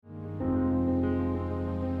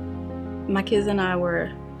My kids and I were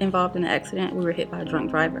involved in an accident. We were hit by a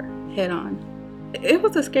drunk driver head on. It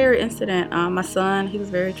was a scary incident. My son, he was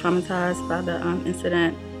very traumatized by the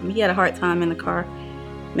incident. He had a hard time in the car.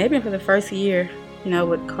 Maybe for the first year,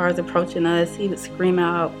 with cars approaching us, he would scream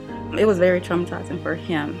out. It was very traumatizing for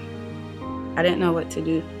him. I didn't know what to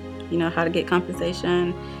do, how to get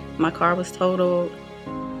compensation. My car was totaled.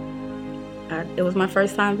 It was my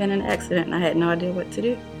first time being in an accident, and I had no idea what to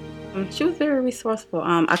do. She was very resourceful.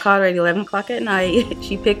 I called her at 11 o'clock at night.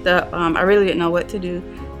 She picked up. I really didn't know what to do,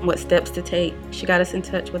 what steps to take. She got us in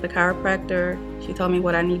touch with a chiropractor. She told me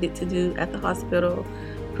what I needed to do at the hospital,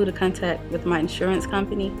 who to contact with my insurance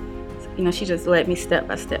company. She just led me step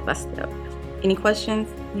by step by step. Any questions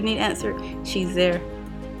you need answered, she's there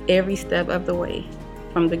every step of the way,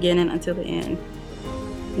 from beginning until the end.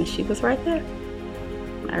 And she was right there.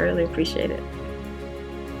 I really appreciate it.